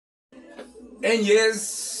And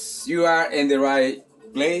yes, you are in the right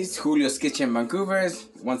place, Julio's Kitchen, Vancouver.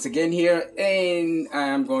 Once again here, and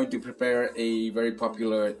I'm going to prepare a very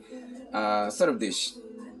popular sort of dish,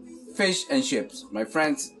 fish and chips, my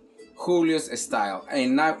friends, Julio's style.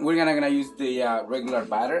 And now we're gonna use the regular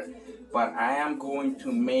batter, but I am going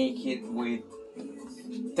to make it with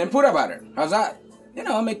tempura batter. How's that?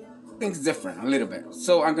 Make things different a little bit.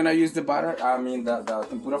 So I'm gonna use the batter. I mean the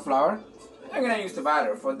tempura flour. I'm gonna use the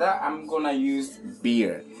batter. For that, I'm gonna use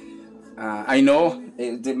beer. I know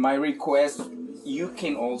my request. You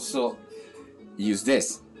can also use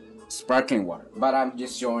this sparkling water, but I'm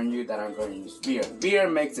just showing you that I'm going to use beer. Beer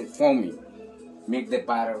makes it foamy, make the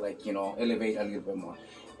batter like elevate a little bit more.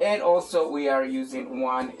 And also we are using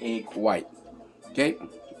 1 egg white. Okay,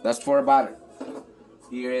 that's for a batter.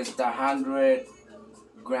 Here is the 100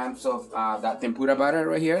 grams of that tempura batter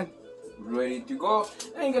right here, ready to go.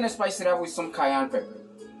 And I'm gonna spice it up with some cayenne pepper,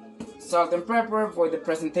 salt and pepper. For the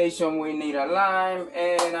presentation we need a lime,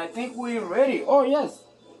 and I think we're ready. Oh yes,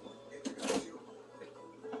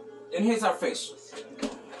 and here's our fish.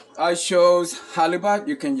 I chose halibut.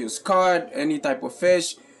 You can use cod, any type of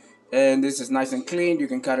fish, and this is nice and clean. You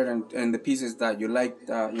can cut it in the pieces that you like.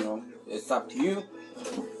 It's up to you.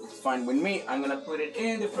 It's fine with me. I'm gonna put it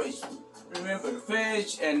in the fridge. Remember,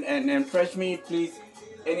 fish and fresh meat, please.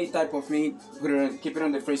 Any type of meat, keep it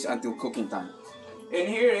in the fridge until cooking time. And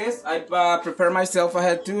here is, I prepare myself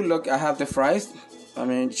ahead too. Look, I have the fries. I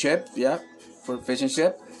mean, chip, yeah, for fish and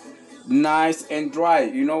chip. Nice and dry.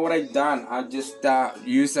 You know what I done? I just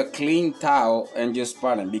use a clean towel and just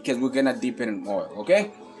spot them because we're gonna dip it in oil.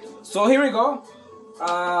 Okay. So here we go.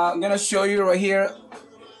 I'm gonna show you right here.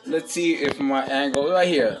 Let's see if my angle right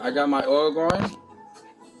here. I got my oil going.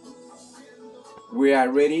 We are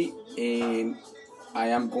ready, and I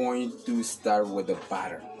am going to start with the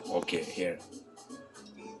batter. Okay, here.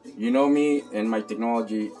 You know me and my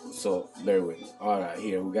technology, so bear with me. All right,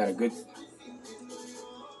 here we got a good.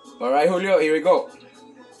 All right, Julio, here we go.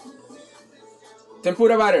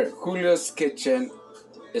 Tempura batter, Julio's Kitchen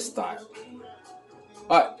style.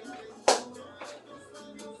 All right.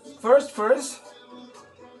 First,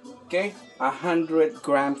 okay, 100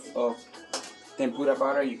 grams of tempura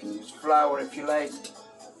batter. You can use flour if you like.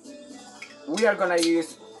 We are gonna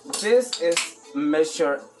use, this is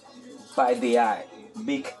measured by the eye,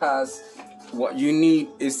 because what you need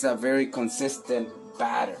is a very consistent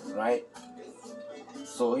batter, right?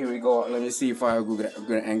 So here we go. Let me see if I have a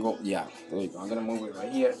good angle. Yeah, there you go. I'm gonna move it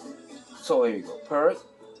right here. So here you go. Pearl,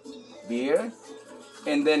 beer,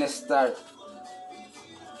 and then start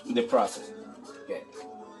the process. Okay.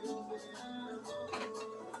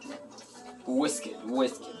 Whisk it.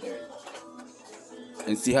 There you go.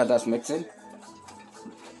 And see how that's mixing?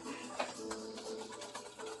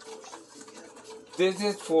 This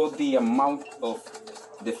is for the amount of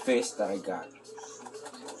the fish that I got.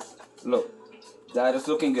 Look, that is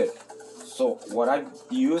looking good. So what I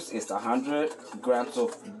use is 100 grams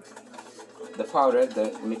of the powder,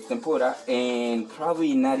 the mixed tempura, and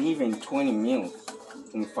probably not even 20 mils.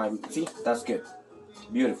 See, that's good.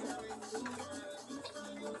 Beautiful.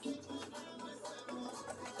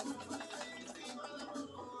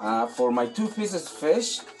 For my 2 pieces of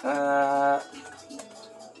fish, I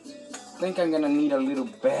think I'm gonna need a little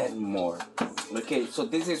bit more. Okay, so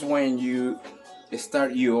this is when you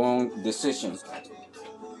start your own decisions.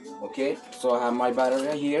 Okay, so I have my batter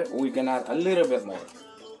right here. We're gonna add a little bit more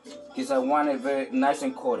because I want it very nice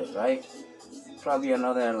and coated, right? Probably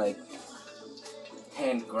another like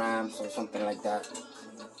 10 grams or something like that.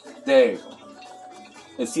 There you go.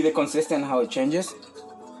 And see the consistency, how it changes?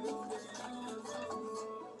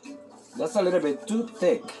 That's a little bit too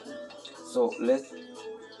thick. So let's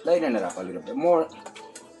lighten it up a little bit more.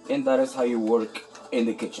 And that is how you work in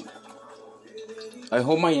the kitchen. I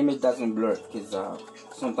hope my image doesn't blur, because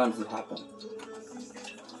sometimes it happens.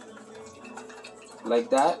 Like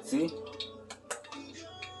that, see?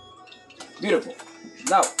 Beautiful.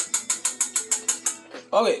 Now,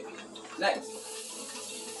 okay, next.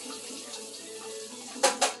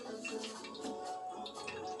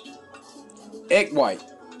 Egg white.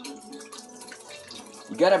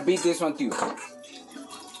 You gotta beat this one too.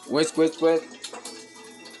 Whisk.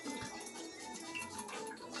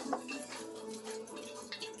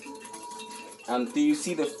 Until you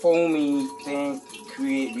see the foamy thing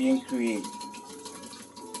being created.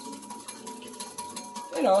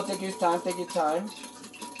 Take your time.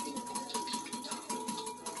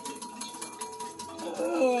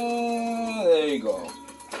 There you go.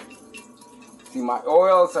 See, my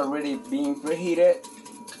oils are already being preheated.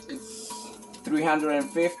 It's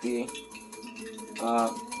 350.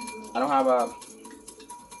 I don't have a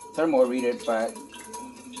thermal reader, but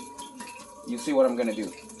you see what I'm gonna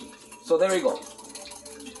do. So there we go.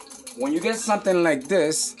 When you get something like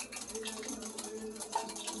this,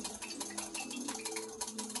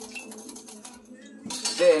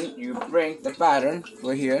 then you bring the pattern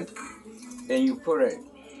right here and you put it.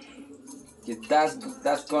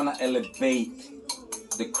 That's gonna elevate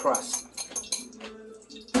the crust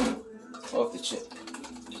of the chip.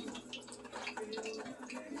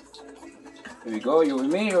 Here we go. You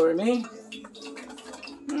with me? You with me?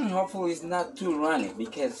 Hopefully it's not too runny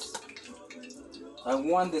because I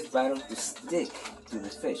want this batter to stick to the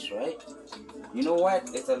fish, right? You know what?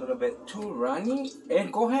 It's a little bit too runny.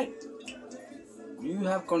 And go ahead. You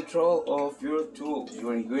have control of your tools,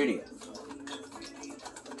 your ingredients.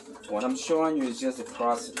 What I'm showing you is just the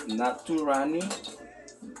process. Not too runny.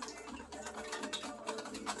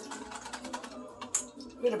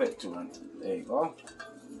 A little bit too runny. There you go.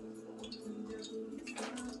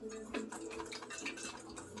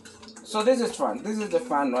 So this is fun. This is the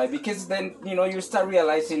fun, right? Because then, you start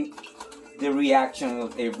realizing the reaction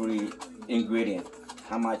of every ingredient.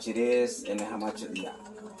 How much it is and how much it is. Yeah.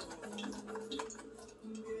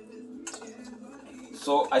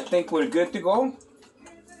 So I think we're good to go.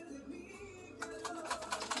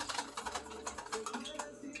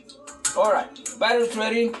 Alright, batter's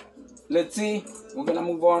ready. Let's see. We're gonna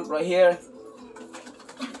move on right here.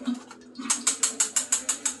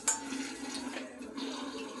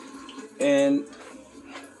 And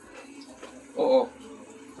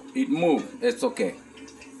it moved. It's okay.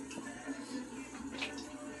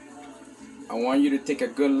 I want you to take a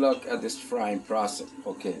good look at this frying process.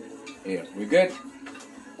 Okay, here we good.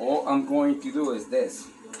 All I'm going to do is this.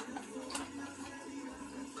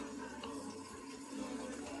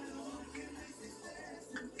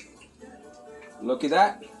 Look at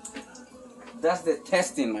that. That's the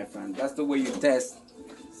testing, my friend. That's the way you test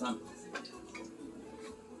something.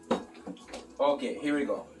 Okay, here we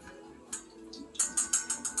go.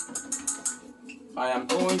 I am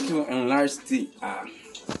going to enlarge the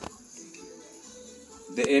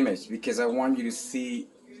image because I want you to see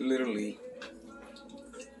literally.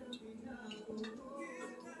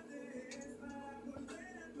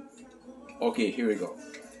 Okay, here we go.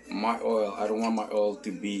 My oil, I don't want my oil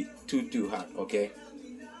to be too hot, okay?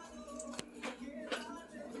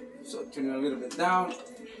 So turn it a little bit down.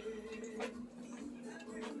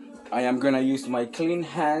 I am gonna use my clean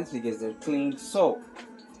hands because they're clean. So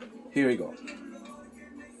here we go.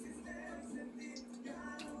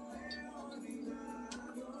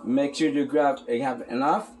 Make sure you have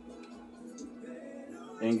enough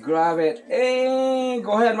and grab it and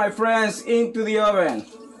go ahead, my friends, into the oven.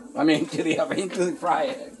 I mean, into the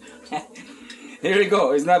fryer. Here we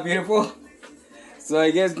go. Isn't that beautiful? So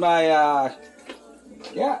I guess my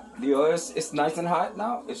the oil is nice and hot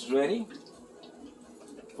now. It's ready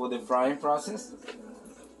for the frying process,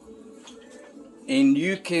 and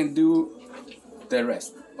you can do the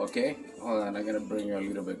rest. Okay, hold on, I'm gonna bring you a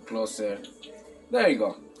little bit closer. There you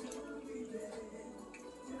go.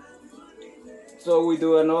 So we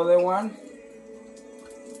do another one.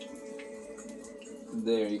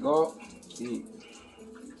 There you go. See,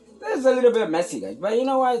 that's a little bit messy, guys, but you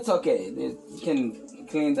know what, it's okay. You can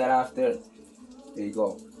clean that after. There you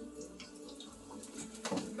go.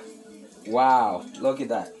 Wow, look at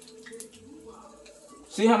that.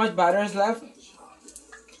 See how much batter is left?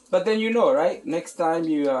 But then right? Next time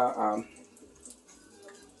you oh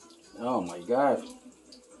my God.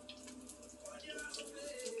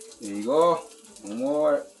 There you go. One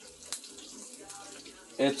more.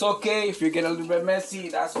 It's okay if you get a little bit messy.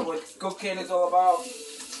 That's what cooking is all about.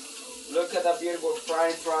 Look at that beautiful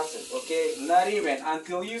frying process, okay? Not even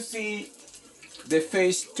until you see the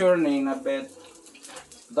fish turning a bit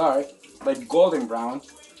dark, like golden brown,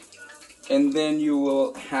 and then you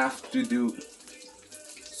will have to do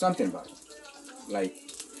something about it. Like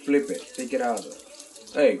flip it, take it out of it.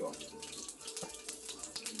 There you go.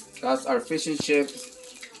 That's our fish and chips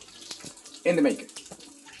in the making.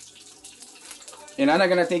 And I'm not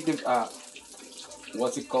gonna take the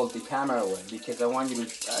what's it called, the camera away, because I want you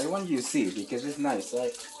to see it because it's nice,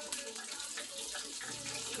 right?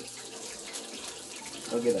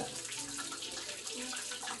 Look at that.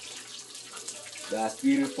 That's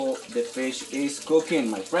beautiful. The fish is cooking,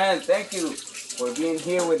 my friend. Thank you for being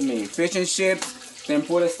here with me. Fish and chips,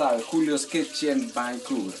 Tempura style, Julio's Kitchen,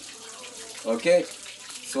 Vancouver. Okay,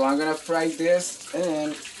 so I'm gonna fry this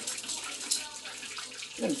and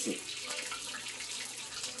let me see.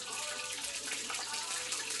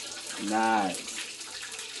 Nice.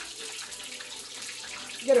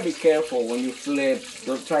 You gotta be careful when you flip.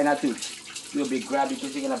 Don't try not to do a big grab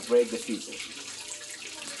because you're gonna break the pieces.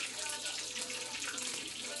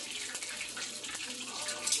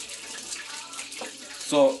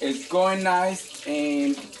 So it's going nice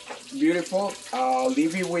and beautiful. I'll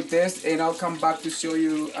leave you with this, and I'll come back to show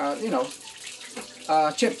you,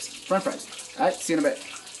 chips, French fries. All right, see you in a bit.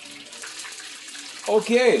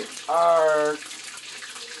 Okay, our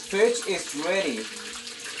fish is ready,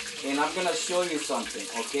 and I'm gonna show you something.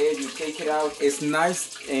 Okay, you take it out. It's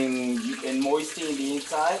nice and moisty in the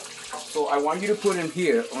inside. So I want you to put it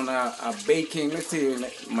here on a baking. Let's see,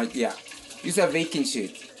 use a baking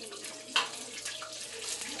sheet.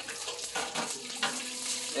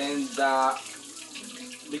 And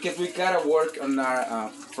because we gotta work on our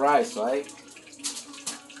fries, right?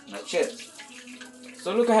 And our chips.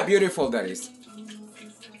 So look how beautiful that is.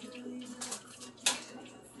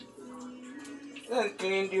 And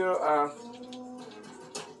clean the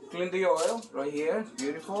oil right here.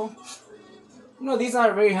 Beautiful. These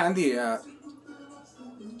are very handy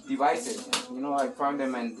devices. I found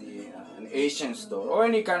them in an Asian store or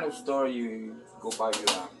any kind of store you go buy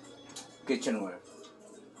your kitchenware.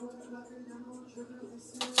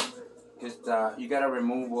 Just you gotta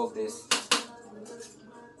remove all this.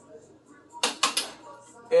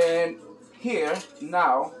 And here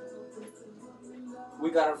now we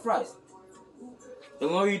got our fries.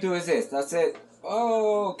 And all you do is this. That's it.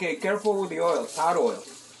 Oh, okay. Careful with the oil. Hot oil.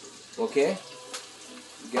 Okay.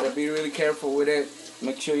 You gotta be really careful with it.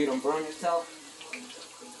 Make sure you don't burn yourself.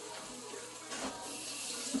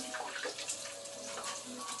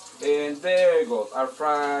 And there it goes. Our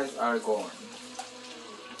fries are going.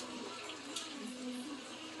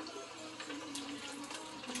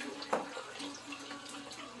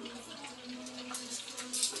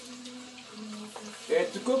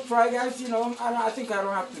 To cook fry, guys, I think I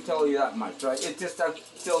don't have to tell you that much, right? It's just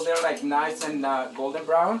till they're like nice and golden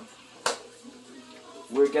brown.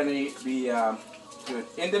 We're gonna be good.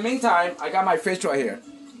 In the meantime, I got my fish right here.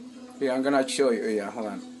 Here, I'm gonna show you. Yeah, hold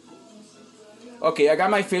on. Okay, I got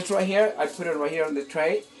my fish right here. I put it right here on the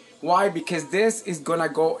tray. Why? Because this is gonna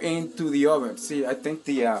go into the oven. See, I think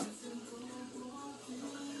see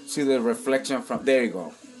the reflection from there. You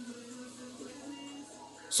go.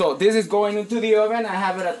 So this is going into the oven. I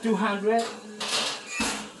have it at 200.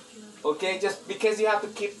 Okay, just because you have to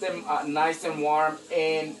keep them nice and warm,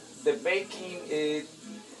 and the baking is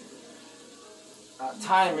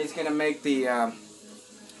time is gonna make the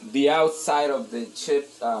outside of the chip,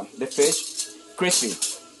 the fish, crispy.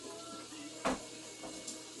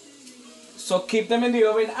 So keep them in the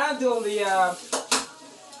oven until the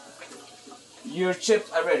your chips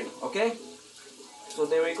are ready. Okay. So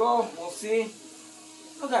there we go. We'll see.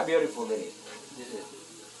 Look how beautiful it is. This is.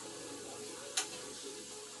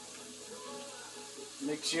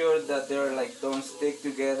 Make sure that they're don't stick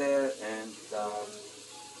together, and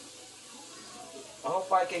I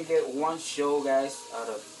hope I can get one show, guys, out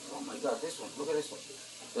of. Oh my God, this one. Look at this one.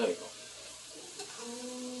 There you go.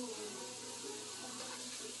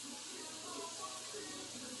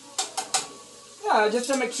 Yeah, just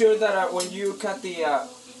to make sure that when you cut the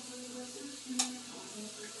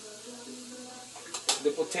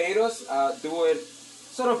potatoes, do it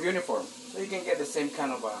sort of uniform, so you can get the same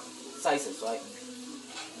kind of sizes, right?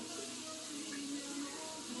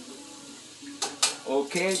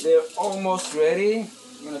 Okay, they're almost ready.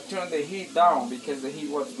 I'm gonna turn the heat down because the heat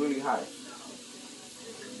was really high.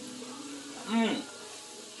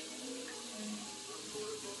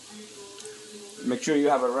 Make sure you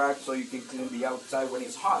have a rag so you can clean the outside when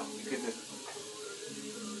it's hot, because if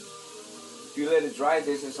you let it dry,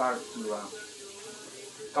 this is hard to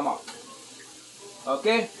come out.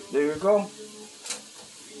 Okay, there you go.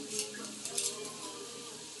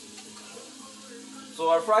 So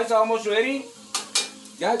our fries are almost ready.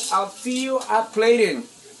 Guys, I'll see you at plating.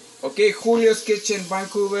 Okay, Julio's Kitchen,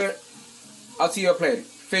 Vancouver. I'll see you at plating.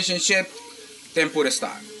 Fish and chip, tempura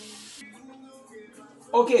style.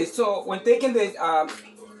 Okay, so when taking the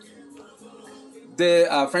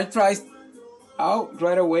French fries out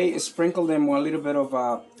right away, sprinkle them with a little bit of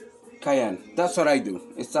cayenne. That's what I do.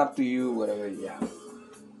 It's up to you, whatever. Yeah.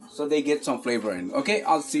 So they get some flavor in. Okay,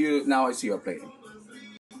 I'll see you now. I see you plating.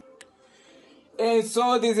 And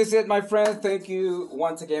so this is it, my friends. Thank you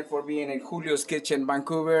once again for being in Julio's Kitchen,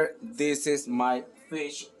 Vancouver. This is my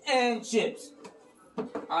fish and chips.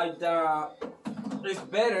 It's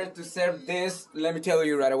better to serve this. Let me tell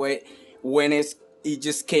you right away, when it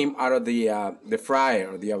just came out of the fryer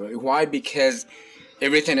or the oven. Why? Because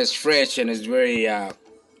everything is fresh and it's very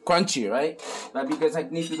crunchy, right? But because I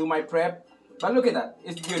need to do my prep. But look at that,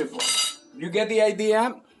 it's beautiful. You get the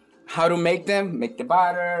idea how to make them. Make the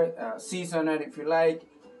batter, season it if you like.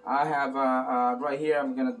 I have right here.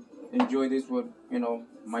 I'm gonna enjoy this with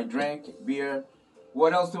my drink, beer.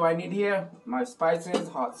 What else do I need here? My spices,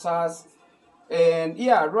 hot sauce, And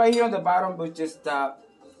yeah, right here on the bottom was just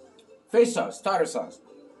fish sauce, tartar sauce.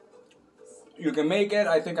 You can make it.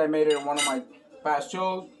 I think I made it in one of my past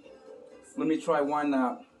shows. Let me try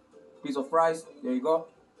one piece of fries. There you go.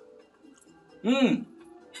 Mmm,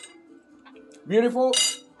 beautiful.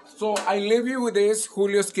 So I leave you with this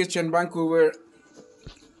Julio's Kitchen Vancouver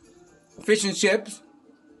fish and chips.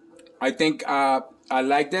 I think I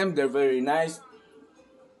like them. They're very nice.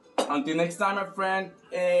 Until next time, my friend,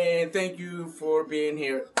 and thank you for being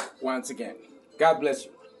here once again. God bless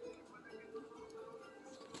you.